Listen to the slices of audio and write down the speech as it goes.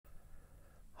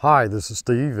Hi, this is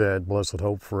Steve at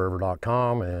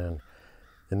blessedhopeforever.com, and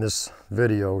in this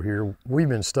video here, we've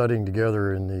been studying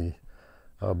together in the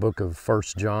book of 1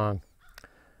 John,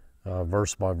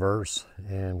 verse by verse,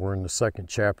 and we're in the second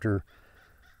chapter,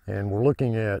 and we're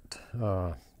looking at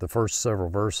the first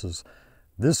several verses.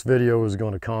 This video is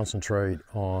going to concentrate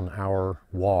on our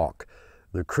walk,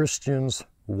 the Christian's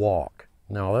walk.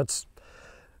 Now, that's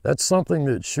something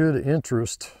that should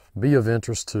be of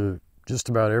interest to just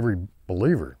about every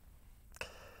believer,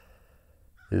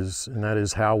 and that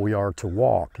is how we are to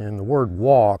walk. And the word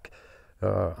walk,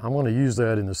 I'm going to use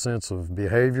that in the sense of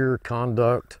behavior,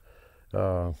 conduct,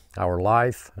 our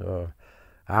life,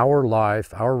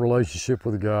 our relationship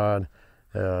with God,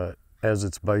 as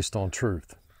it's based on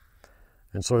truth.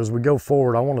 And so as we go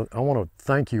forward, I want to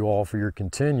thank you all for your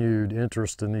continued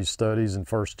interest in these studies in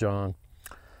 1 John.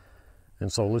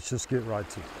 And so let's just get right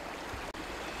to it.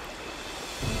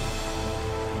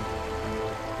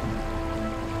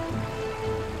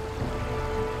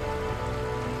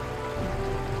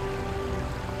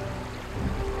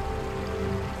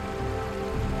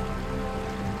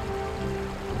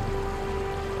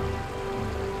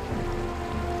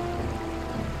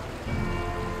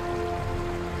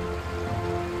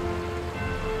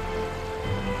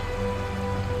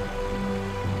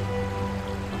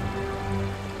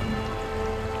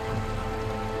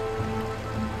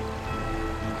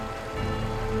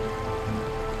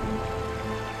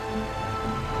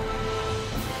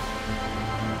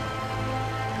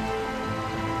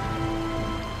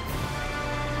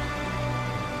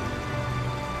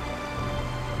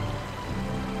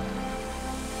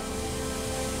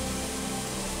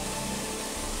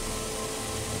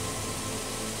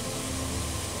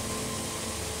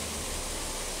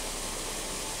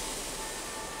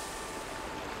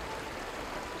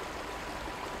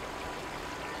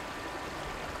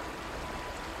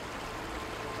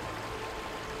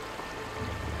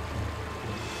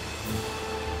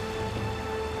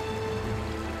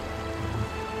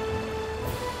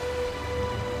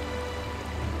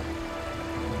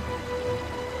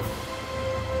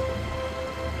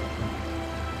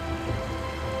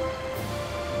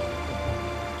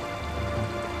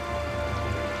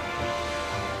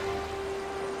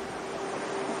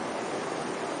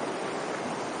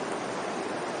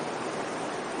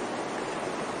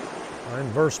 In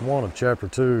verse 1 of chapter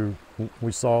 2,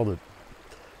 we saw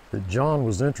that John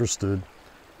was interested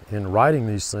in writing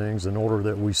these things in order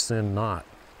that we sin not.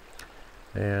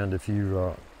 And if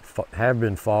you have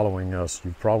been following us,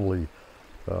 you've probably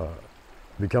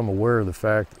become aware of the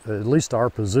fact, at least our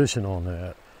position on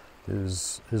that,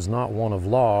 is not one of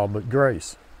law, but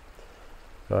grace.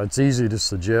 It's easy to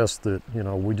suggest that,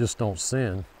 we just don't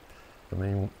sin. I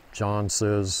mean, John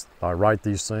says, I write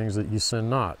these things that you sin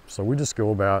not. So we just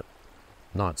go about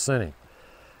not sinning.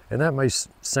 And that may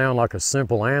sound like a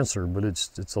simple answer, but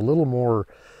it's a little more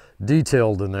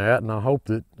detailed than that, and I hope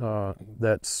that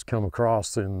that's come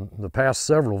across in the past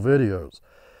several videos.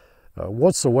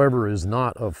 Whatsoever is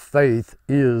not of faith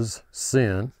is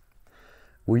sin.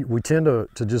 We tend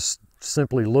to just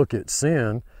simply look at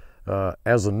sin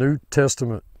as a New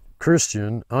Testament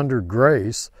Christian under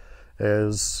grace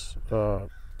as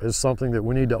something that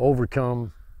we need to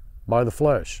overcome by the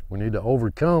flesh. We need to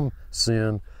overcome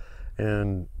sin,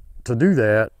 and to do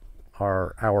that,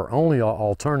 our only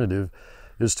alternative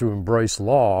is to embrace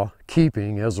law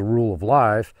keeping as a rule of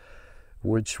life,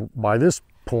 which by this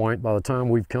point, by the time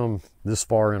we've come this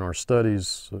far in our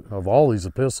studies of all these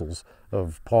epistles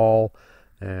of Paul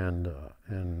and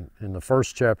in the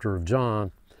first chapter of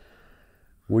John,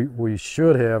 we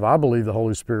should have, I believe the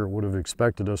Holy Spirit would have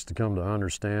expected us to come to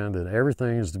understand that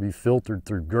everything is to be filtered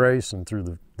through grace and through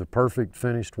the perfect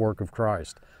finished work of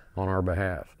Christ on our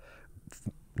behalf.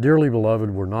 Dearly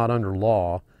beloved, we're not under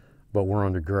law, but we're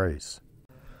under grace.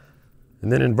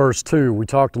 And then in verse 2, we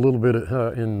talked a little bit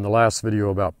in the last video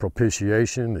about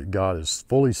propitiation, that God is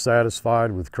fully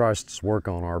satisfied with Christ's work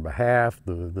on our behalf.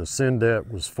 The sin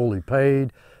debt was fully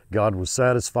paid. God was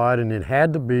satisfied, and it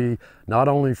had to be not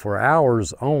only for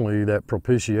ours only, that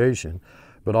propitiation,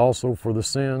 but also for the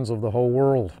sins of the whole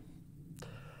world.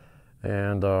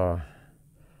 And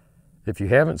if you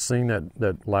haven't seen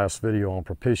that last video on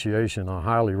propitiation, I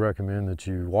highly recommend that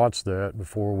you watch that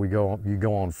before you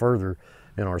go on further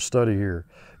in our study here.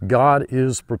 God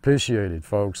is propitiated,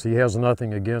 folks. He has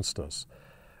nothing against us.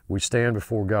 We stand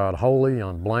before God holy,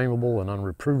 unblameable, and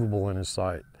unreprovable in His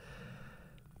sight.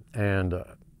 And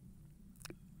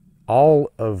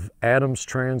all of Adam's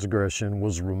transgression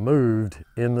was removed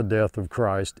in the death of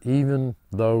Christ, even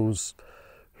those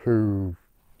who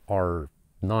are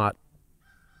not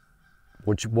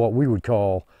what we would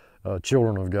call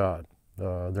children of God.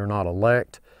 They're not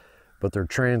elect, but their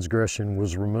transgression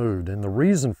was removed. And the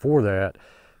reason for that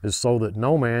is so that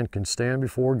no man can stand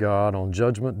before God on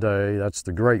Judgment Day, that's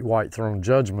the great white throne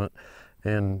judgment,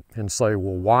 and say,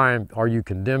 well, why are you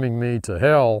condemning me to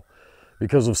hell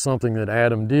because of something that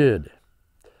Adam did?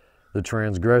 The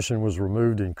transgression was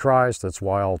removed in Christ. That's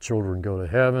why all children go to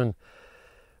heaven.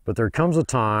 But there comes a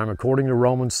time, according to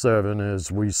Romans 7,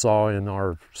 as we saw in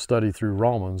our study through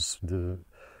Romans,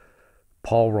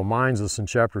 Paul reminds us in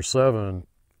chapter 7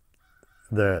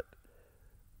 that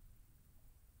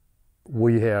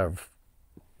we have,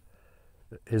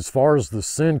 as far as the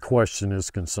sin question is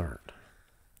concerned,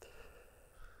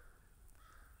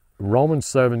 Romans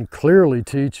 7 clearly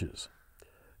teaches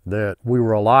that we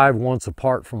were alive once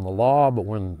apart from the law, but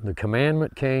when the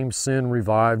commandment came, sin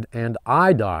revived, and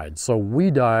I died. So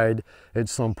we died at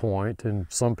some point, and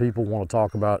some people want to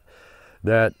talk about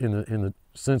that in the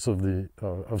sense of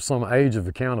some age of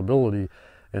accountability,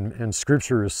 and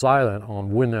Scripture is silent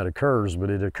on when that occurs, but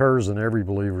it occurs in every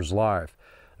believer's life.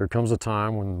 There comes a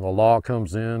time when the law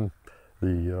comes in,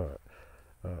 the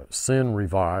sin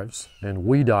revives, and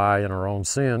we die in our own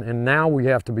sin, and now we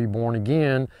have to be born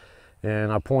again.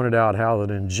 And I pointed out how that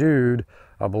in Jude,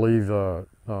 I believe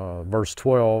verse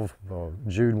 12,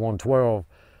 Jude 1:12,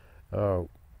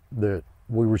 that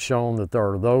we were shown that there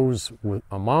are those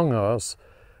among us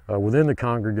within the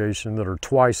congregation that are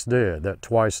twice dead. That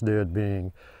twice dead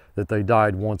being that they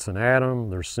died once in Adam,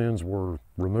 their sins were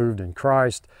removed in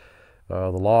Christ.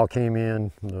 The law came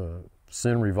in, the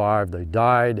sin revived, they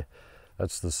died.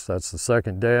 That's the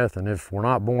second death. And if we're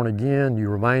not born again, you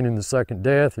remain in the second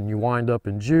death, and you wind up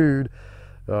in Jude,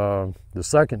 the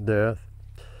second death,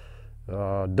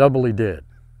 doubly dead.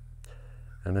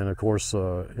 And then, of course,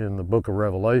 in the book of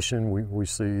Revelation, we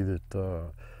see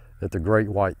that at the great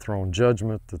white throne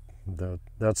judgment,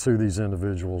 that's who these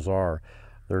individuals are.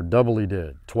 They're doubly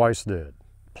dead, twice dead,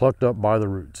 plucked up by the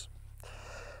roots.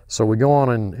 So we go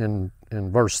on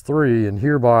in verse 3, and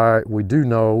hereby we do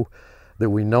know that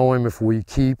we know him if we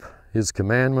keep his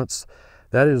commandments.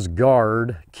 That is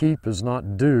guard. Keep is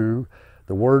not do.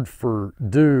 The word for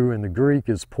do in the Greek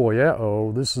is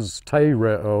poieo. This is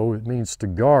teireo. It means to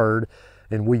guard,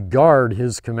 and we guard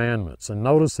his commandments. And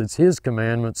notice it's his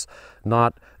commandments,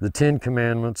 not the 10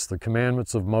 commandments. The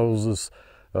commandments of Moses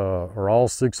are all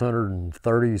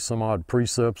 630 some odd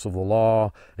precepts of the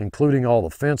law, including all the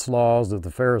fence laws that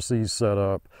the Pharisees set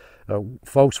up.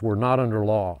 Folks, we're not under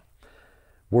law.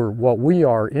 What we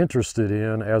are interested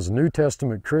in as New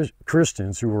Testament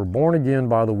Christians who are born again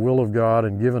by the will of God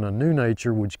and given a new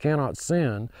nature which cannot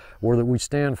sin, or that we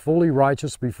stand fully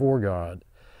righteous before God,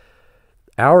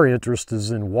 our interest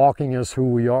is in walking as who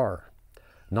we are,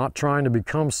 not trying to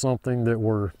become something that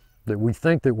we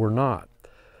think that we're not.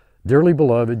 Dearly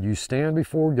beloved, you stand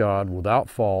before God without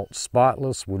fault,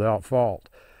 spotless, without fault.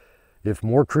 If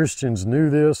more Christians knew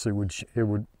this, it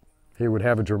would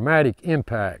have a dramatic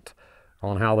impact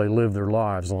on how they live their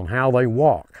lives, on how they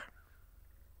walk.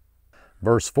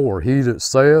 Verse 4, he that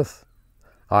saith,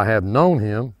 I have known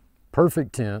him,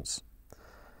 perfect tense,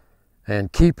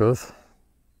 and keepeth,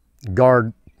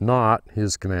 guard not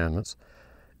his commandments,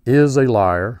 is a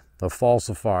liar, a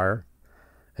falsifier,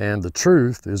 and the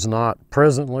truth is not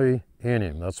presently in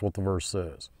him. That's what the verse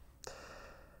says.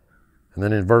 And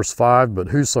then in verse 5, but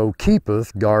whoso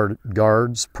keepeth,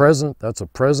 guards, present, that's a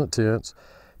present tense,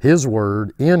 his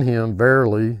word, in him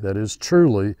verily, that is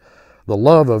truly, the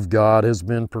love of God has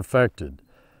been perfected.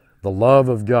 The love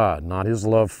of God, not his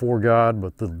love for God,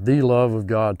 but the love of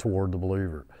God toward the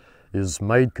believer is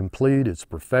made complete, it's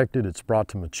perfected, it's brought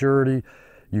to maturity.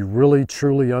 You really,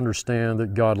 truly understand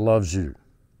that God loves you.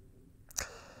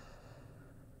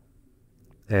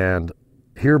 And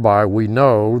hereby we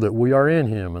know that we are in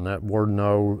him, and that word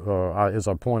know, as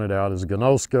I pointed out, is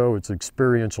gnosko. It's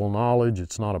experiential knowledge.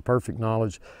 It's not a perfect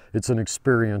knowledge. It's an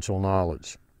experiential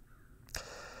knowledge.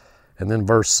 And then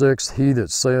verse 6, he that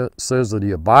says that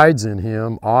he abides in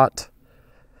him ought,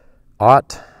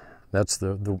 that's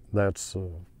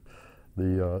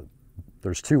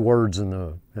there's two words in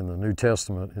the New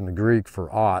Testament in the Greek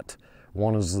for ought.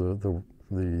 One is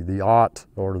the ought,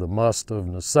 or the must of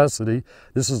necessity.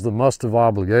 This is the must of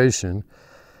obligation.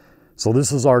 So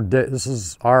this is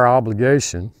our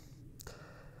obligation,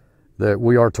 that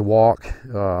we are to walk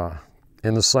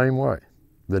in the same way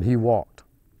that he walked,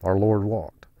 our Lord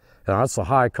walked. And that's a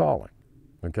high calling,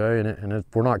 okay? And if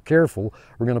we're not careful,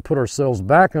 we're going to put ourselves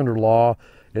back under law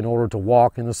in order to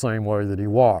walk in the same way that he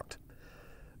walked.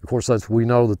 Of course, we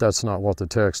know that that's not what the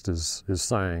text is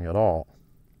saying at all.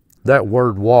 That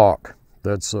word walk,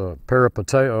 that's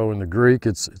peripateo in the Greek.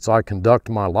 It's I conduct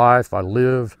my life, I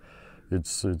live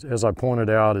It's as I pointed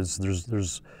out,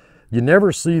 you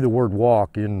never see the word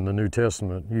walk in the New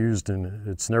Testament used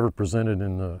it's never presented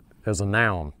as a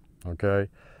noun, okay?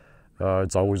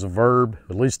 It's always a verb.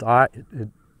 At least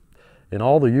in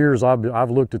all the years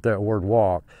I've looked at that word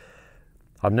walk,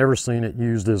 I've never seen it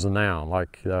used as a noun.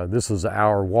 Like this is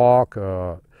our walk.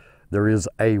 There is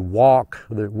a walk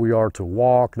that we are to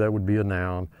walk. That would be a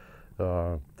noun.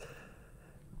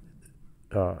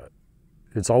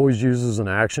 It's always used as an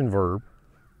action verb.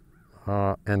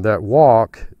 And that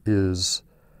walk is,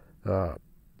 out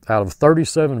of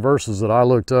 37 verses that I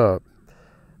looked up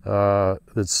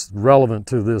that's relevant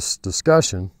to this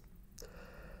discussion,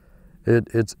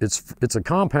 it's a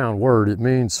compound word. It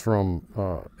means from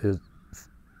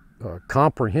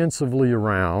comprehensively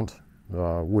around,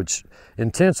 which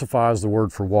intensifies the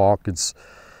word for walk. It's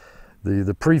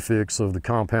the prefix of the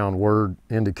compound word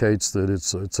indicates that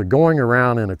it's a going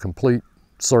around in a complete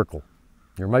circle.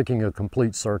 You're making a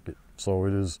complete circuit. So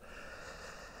it is.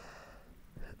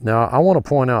 Now I want to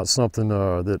point out something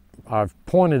that I've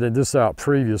pointed this out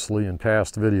previously in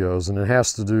past videos, and it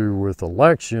has to do with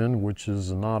election, which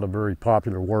is not a very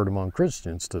popular word among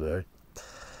Christians today.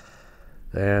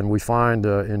 And we find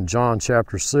in John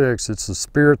chapter 6, it's the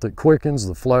spirit that quickens,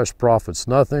 the flesh profits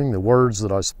nothing. The words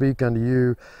that I speak unto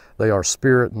you, they are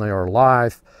spirit and they are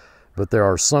life. But there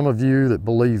are some of you that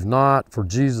believe not, for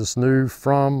Jesus knew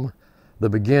from the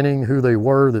beginning who they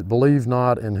were that believed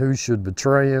not and who should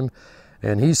betray him.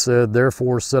 And he said,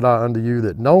 therefore said I unto you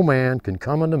that no man can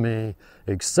come unto me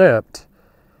except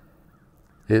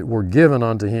it were given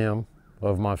unto him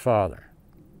of my Father.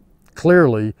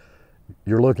 Clearly,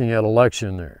 you're looking at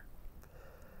election there.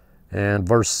 And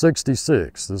verse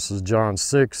 66, this is John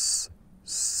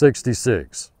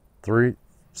 6:66,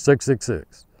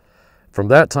 666. From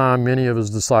that time, many of his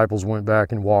disciples went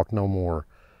back and walked no more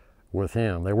with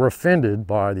him. They were offended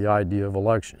by the idea of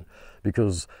election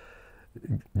because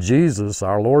Jesus,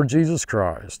 our Lord Jesus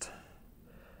Christ,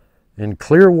 in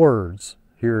clear words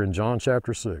here in John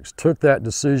chapter 6, took that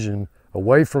decision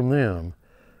away from them,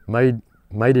 made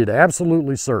it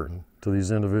absolutely certain to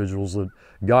these individuals that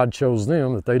God chose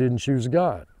them, that they didn't choose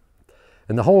God.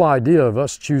 And the whole idea of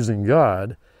us choosing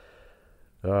God,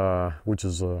 which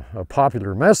is a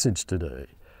popular message today,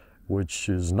 which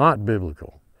is not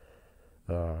biblical,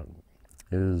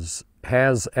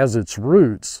 has as its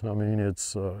roots, I mean,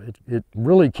 it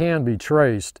really can be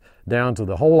traced down to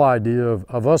the whole idea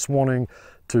of us wanting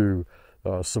to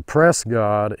suppress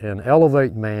God and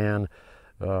elevate man.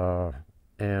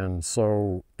 And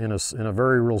so in a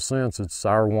very real sense, it's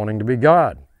our wanting to be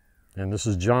God. And this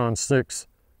is John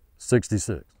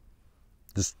 6:66.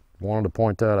 Just wanted to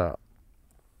point that out.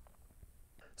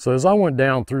 So as I went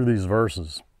down through these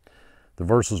verses, the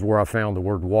verses where I found the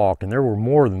word walk, and there were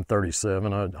more than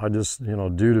 37. I just,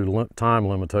 due to time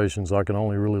limitations, I can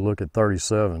only really look at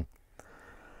 37.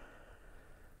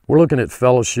 We're looking at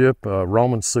fellowship,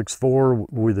 Romans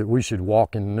 6:4, that we should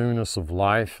walk in newness of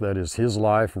life. That is his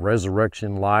life,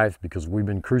 resurrection life, because we've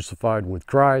been crucified with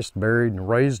Christ, buried and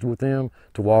raised with him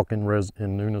to walk in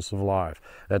newness of life.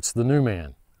 That's the new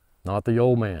man, not the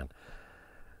old man.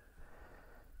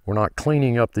 We're not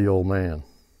cleaning up the old man.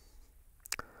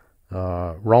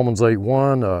 Romans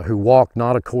 8:1, who walk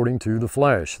not according to the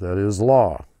flesh, that is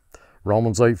law.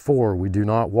 Romans 8:4, we do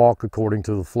not walk according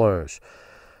to the flesh.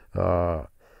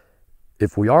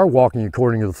 If we are walking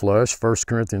according to the flesh, 1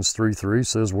 Corinthians 3:3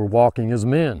 says we're walking as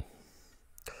men.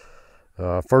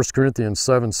 1 Corinthians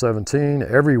 7:17,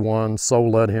 everyone so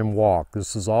let him walk.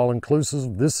 This is all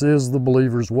inclusive. This is the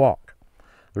believer's walk.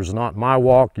 There's not my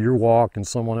walk, your walk, and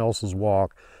someone else's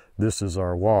walk. This is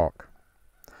our walk.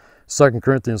 2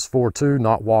 Corinthians 4:2,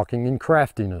 not walking in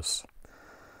craftiness,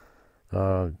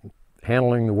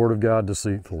 handling the Word of God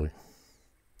deceitfully.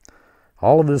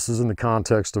 All of this is in the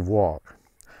context of walk.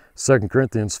 2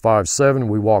 Corinthians 5:7,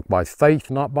 we walk by faith,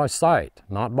 not by sight.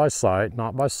 Not by sight,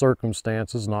 not by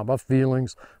circumstances, not by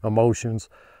feelings, emotions,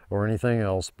 or anything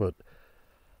else, but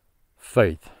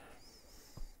faith.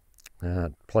 And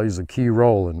that plays a key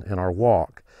role in our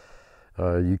walk.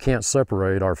 You can't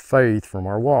separate our faith from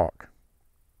our walk.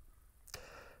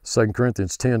 2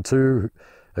 Corinthians 10:2,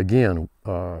 again,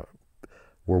 we're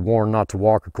warned not to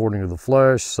walk according to the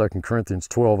flesh. 2 Corinthians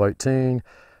 12:18,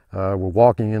 we're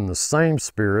walking in the same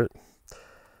Spirit.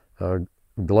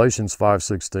 Galatians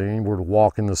 5:16, we're to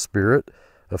walk in the Spirit.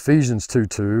 Ephesians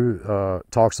 2:2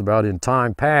 talks about in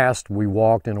time past we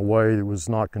walked in a way that was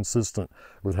not consistent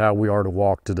with how we are to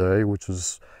walk today, which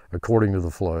is according to the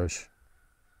flesh.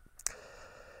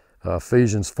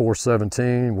 Ephesians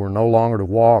 4:17, we're no longer to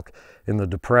walk in the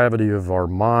depravity of our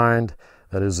mind,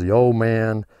 that is the old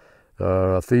man,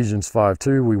 Ephesians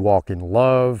 5:2, we walk in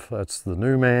love. That's the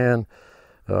new man.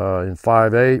 In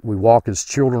 5:8, we walk as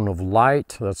children of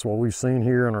light. That's what we've seen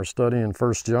here in our study in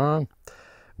 1 John.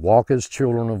 Walk as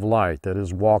children of light. That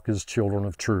is, walk as children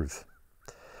of truth.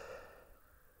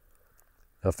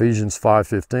 Ephesians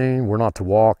 5:15, we're not to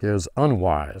walk as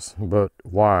unwise, but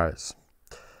wise.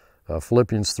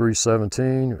 Philippians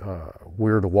 3:17,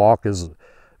 we're to walk as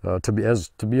to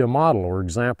be a model or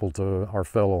example to our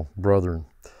fellow brethren.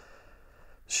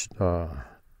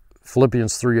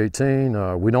 Philippians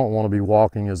 3:18, we don't want to be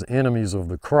walking as enemies of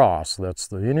the cross. That's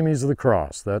the enemies of the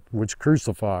cross, that which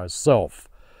crucifies self,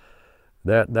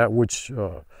 that which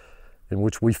in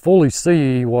which we fully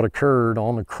see what occurred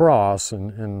on the cross.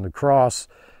 And the cross,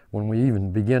 when we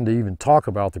even begin to even talk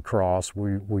about the cross,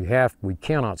 we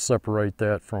cannot separate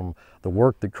that from the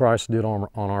work that Christ did on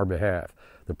our behalf,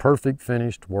 the perfect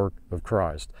finished work of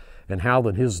Christ, and how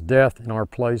that his death in our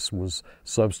place was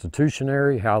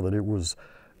substitutionary, how that it was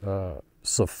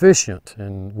sufficient,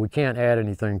 and we can't add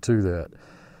anything to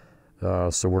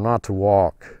that. So we're not to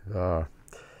walk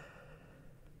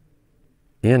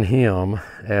in him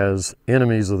as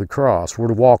enemies of the cross. We're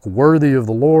to walk worthy of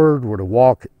the Lord. We're to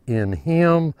walk in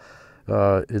him.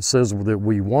 It says that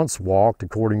we once walked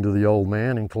according to the old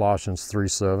man in Colossians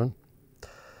 3:7.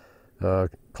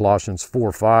 Colossians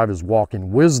 4:5 is walk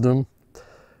in wisdom.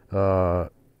 1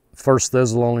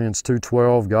 Thessalonians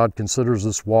 2:12, God considers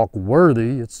this walk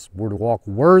worthy. We're to walk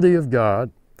worthy of God.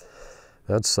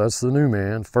 That's the new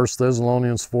man. 1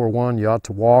 Thessalonians 4:1, you ought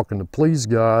to walk and to please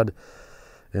God.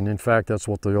 And in fact, that's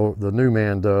what the new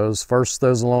man does. 1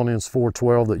 Thessalonians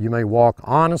 4:12, that you may walk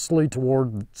honestly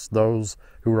towards those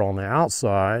who are on the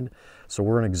outside. So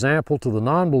we're an example to the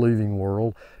non-believing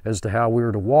world as to how we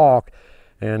are to walk.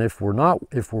 And if we're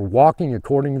walking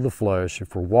according to the flesh,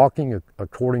 if we're walking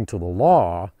according to the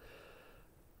law,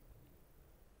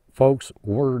 folks,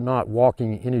 we're not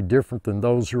walking any different than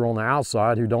those who are on the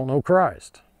outside who don't know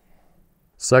Christ.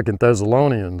 2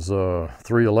 Thessalonians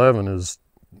 3:11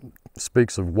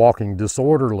 speaks of walking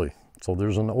disorderly. So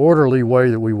there's an orderly way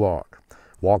that we walk.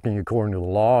 Walking according to the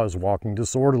law is walking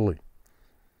disorderly.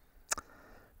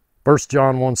 1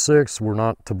 John 1:6, we're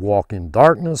not to walk in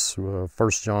darkness.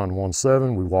 1 John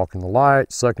 1:7, we walk in the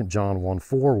light. 2 John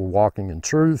 1:4, we're walking in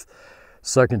truth.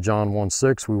 2 John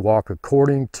 1:6, we walk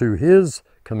according to his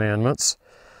commandments.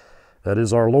 That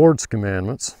is our Lord's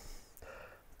commandments.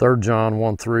 3 John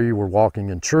 1:3, we're walking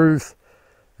in truth.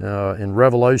 In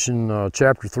Revelation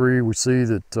chapter 3, we see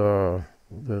that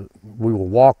we will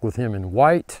walk with him in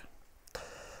white.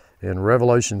 In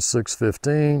Revelation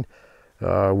 6:15,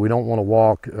 we don't want to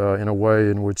walk in a way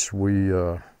in which we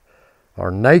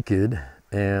are naked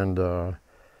and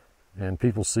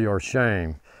people see our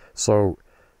shame. So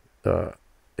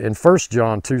in 1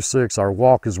 John 2:6, our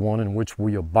walk is one in which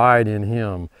we abide in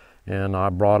him. And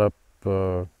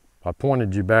I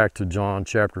pointed you back to John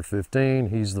chapter 15.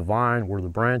 He's the vine, we're the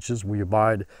branches. We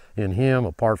abide in him.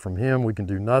 Apart from him, we can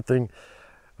do nothing.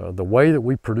 The way that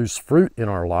we produce fruit in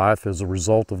our life as a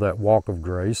result of that walk of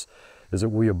grace is that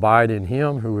we abide in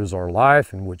him who is our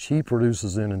life, in which he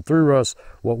produces in and through us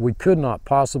what we could not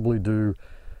possibly do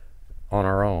on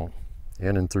our own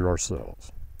in and through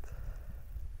ourselves.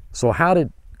 So how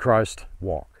did Christ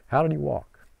walk? How did he walk?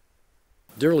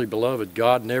 Dearly beloved,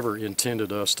 God never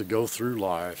intended us to go through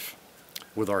life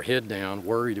with our head down,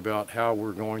 worried about how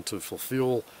we're going to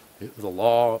fulfill the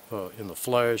law in the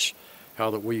flesh,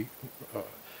 how that we,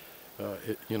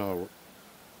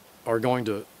 are going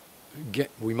to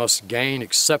we must gain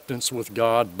acceptance with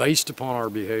God based upon our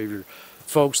behavior.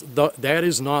 Folks, that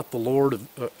is not the Lord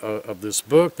of this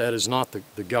book. That is not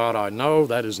the God I know.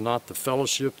 That is not the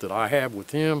fellowship that I have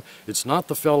with him. It's not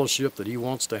the fellowship that he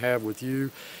wants to have with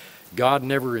you. God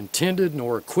never intended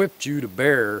nor equipped you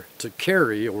to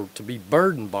carry, or to be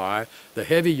burdened by the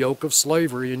heavy yoke of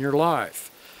slavery in your life.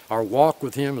 Our walk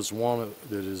with him is one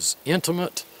that is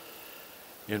intimate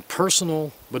and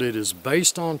personal, but it is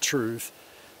based on truth,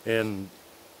 and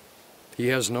he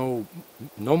has no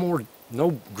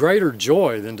greater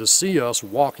joy than to see us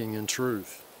walking in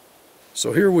truth.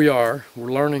 So here we are,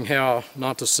 we're learning how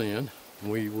not to sin.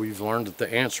 We've learned that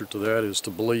the answer to that is to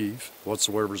believe.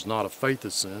 Whatsoever is not of faith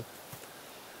is sin.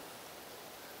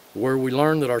 Where we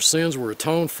learn that our sins were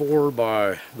atoned for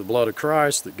by the blood of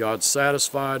Christ, that God's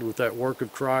satisfied with that work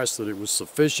of Christ, that it was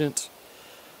sufficient.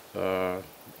 God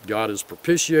is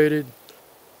propitiated,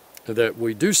 that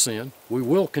we do sin. We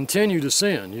will continue to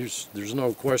sin. There's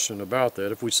no question about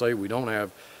that. If we say we don't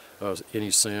have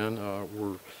any sin,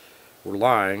 we're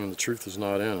lying and the truth is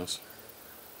not in us.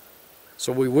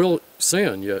 So we will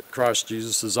sin, yet Christ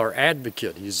Jesus is our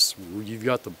advocate. You've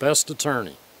got the best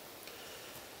attorney.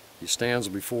 He stands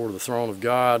before the throne of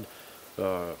God,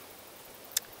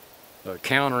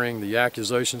 countering the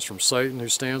accusations from Satan, who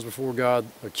stands before God,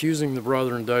 accusing the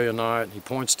brethren day and night. He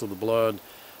points to the blood.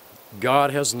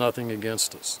 God has nothing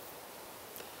against us.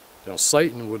 Now,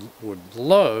 Satan would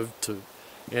love to,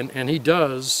 and he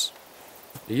does,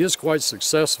 he is quite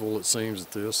successful, it seems,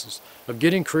 at this, of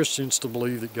getting Christians to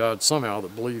believe that God somehow, to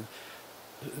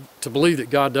believe that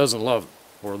God doesn't love them,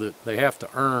 or that they have to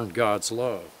earn God's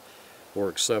love or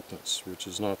acceptance, which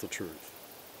is not the truth.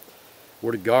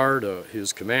 We're to guard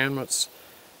His commandments.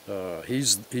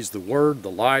 He's the Word,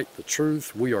 the light, the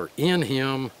truth. We are in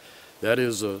Him. That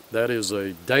is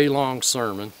a day-long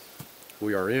sermon.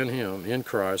 We are in Him, in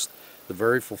Christ, the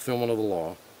very fulfillment of the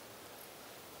law.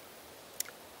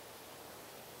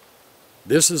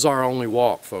 This is our only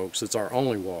walk, folks. It's our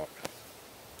only walk.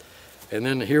 And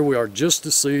then here we are, just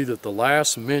to see that the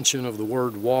last mention of the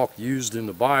word walk used in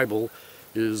the Bible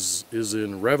is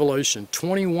in Revelation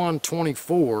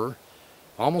 21:24,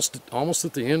 almost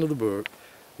at the end of the book,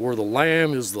 where the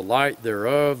Lamb is the light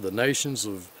thereof. The nations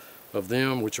of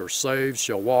them which are saved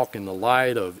shall walk in the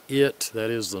light of it. That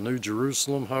is the New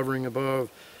Jerusalem hovering above.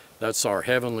 That's our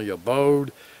heavenly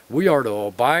abode. We are to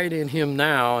abide in Him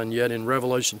now, and yet in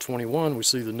Revelation 21 we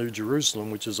see the New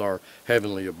Jerusalem, which is our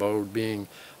heavenly abode, being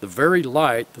the very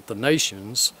light that the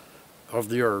nations of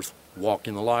the earth walk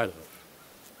in the light of.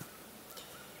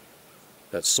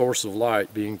 That source of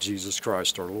light being Jesus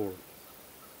Christ our Lord.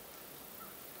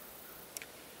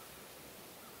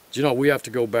 You know, we have to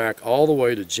go back all the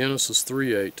way to Genesis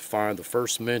 3:8 to find the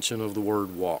first mention of the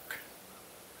word walk.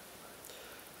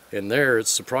 And there, it's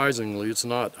surprisingly, it's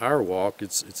not our walk,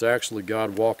 it's actually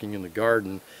God walking in the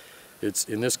garden. It's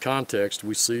in this context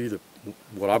we see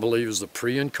what I believe is the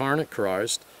pre-incarnate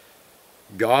Christ,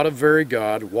 God of very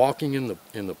God, walking in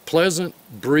the pleasant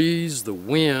breeze, the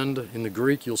wind. In the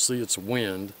Greek you'll see it's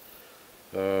wind.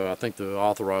 I think the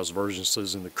Authorized Version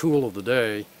says in the cool of the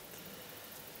day.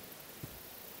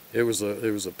 It was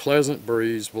a pleasant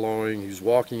breeze blowing. He's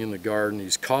walking in the garden.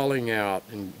 He's calling out,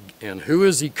 and who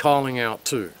is he calling out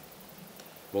to?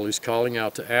 Well, he's calling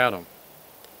out to Adam.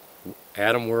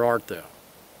 Adam, where art thou?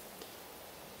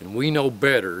 And we know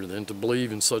better than to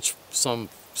believe in such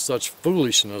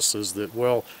foolishness as that,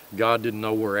 well, God didn't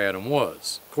know where Adam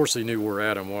was. Of course he knew where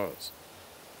Adam was.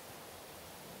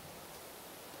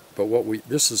 But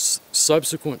this is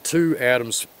subsequent to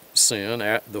Adam's sin,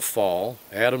 at the fall.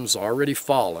 Adam's already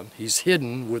fallen. He's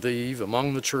hidden with Eve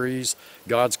among the trees.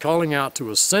 God's calling out to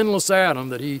a sinless Adam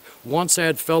that he once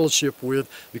had fellowship with,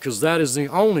 because that is the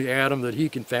only Adam that he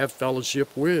can have fellowship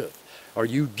with. Are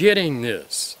you getting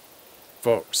this,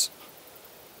 folks?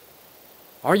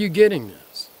 Are you getting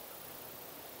this?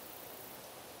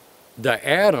 The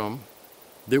Adam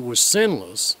that was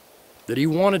sinless, that he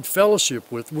wanted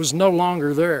fellowship with, was no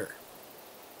longer there.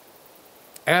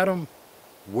 Adam,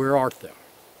 where art thou?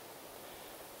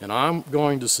 And I'm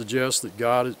going to suggest that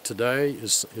God today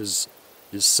is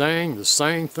saying the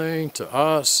same thing to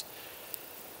us.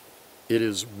 It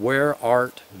is, where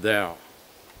art thou?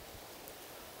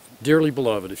 Dearly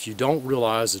beloved, if you don't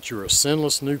realize that you're a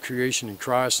sinless new creation in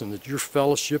Christ, and that your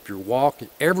fellowship, your walk,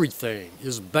 everything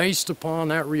is based upon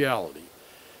that reality,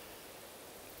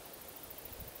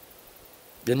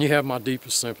 then you have my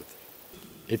deepest sympathy.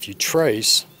 If you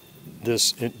trace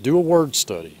this, do a word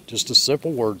study, just a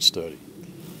simple word study,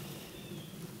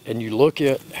 and you look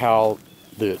at how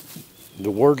the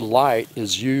word light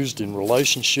is used in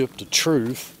relationship to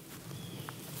truth,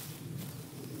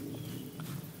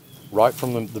 right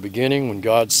from the beginning when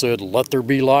God said, let there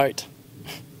be light,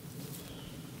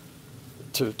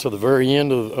 to the very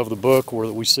end of the book,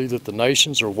 where we see that the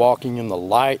nations are walking in the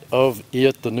light of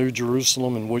it, the New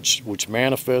Jerusalem, in which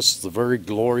manifests the very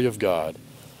glory of God.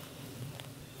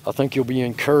 I think you'll be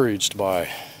encouraged by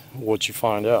what you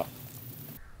find out.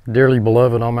 Dearly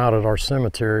beloved, I'm out at our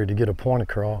cemetery to get a point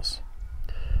across.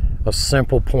 A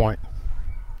simple point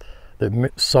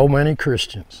that so many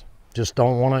Christians just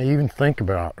don't want to even think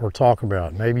about or talk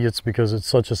about. Maybe it's because it's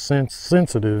such a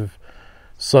sensitive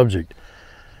subject,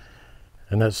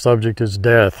 and that subject is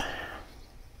death.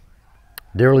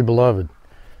 Dearly beloved,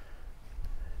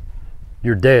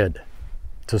 you're dead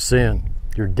to sin.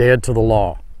 You're dead to the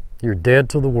law. You're dead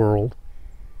to the world.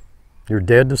 You're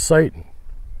dead to Satan.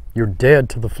 You're dead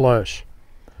to the flesh.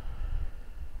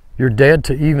 You're dead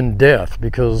to even death,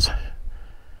 because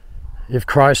if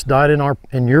Christ died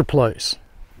in your place,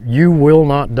 you will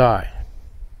not die.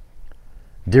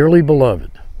 Dearly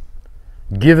beloved,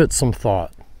 give it some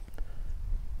thought.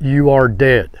 You are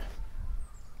dead.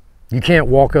 You can't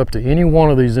walk up to any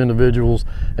one of these individuals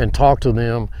and talk to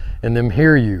them and them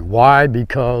hear you. Why?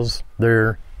 Because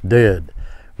they're dead.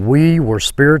 We were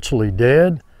spiritually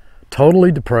dead,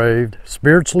 totally depraved,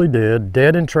 spiritually dead,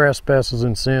 dead in trespasses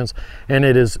and sins, and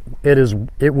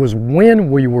it was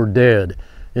when we were dead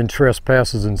in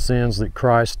trespasses and sins that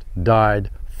Christ died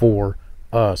for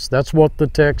us. That's what the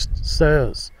text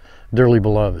says, dearly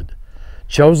beloved.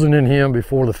 Chosen in Him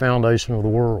before the foundation of the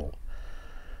world.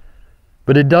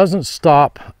 But it doesn't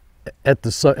stop at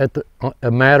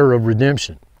a matter of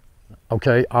redemption.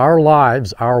 Okay, our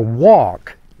lives, our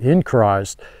walk in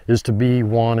Christ is to be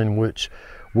one in which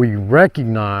we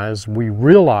recognize, we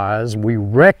realize, we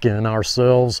reckon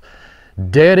ourselves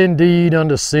dead indeed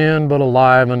unto sin, but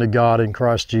alive unto God in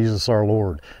Christ Jesus our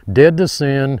Lord. Dead to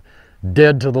sin,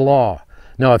 dead to the law.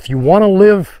 Now, if you want to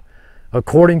live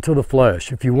according to the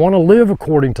flesh, if you want to live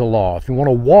according to law, if you want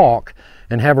to walk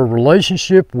and have a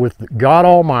relationship with God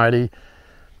Almighty,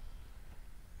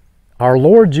 our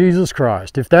Lord Jesus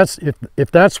Christ, if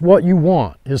that's what you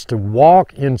want, is to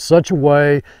walk in such a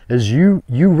way as you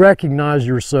recognize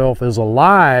yourself as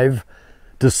alive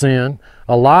to sin,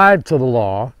 alive to the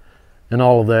law, and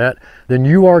all of that, then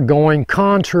you are going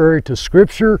contrary to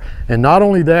Scripture, and not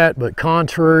only that, but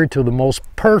contrary to the most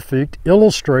perfect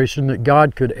illustration that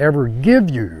God could ever give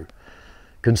you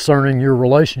concerning your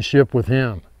relationship with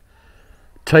Him.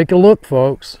 Take a look,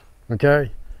 folks,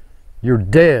 okay? You're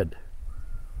dead.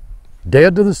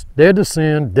 Dead to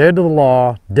sin, dead to the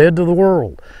law, dead to the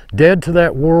world, dead to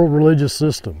that world religious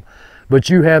system. But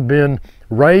you have been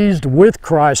raised with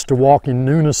Christ to walk in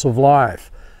newness of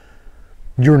life.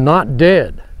 You're not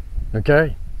dead,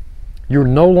 okay? You're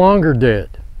no longer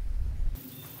dead.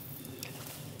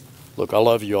 Look, I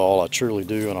love you all, I truly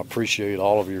do, and I appreciate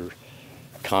all of your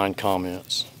kind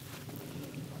comments.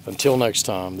 Until next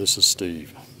time, this is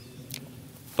Steve.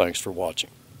 Thanks for watching.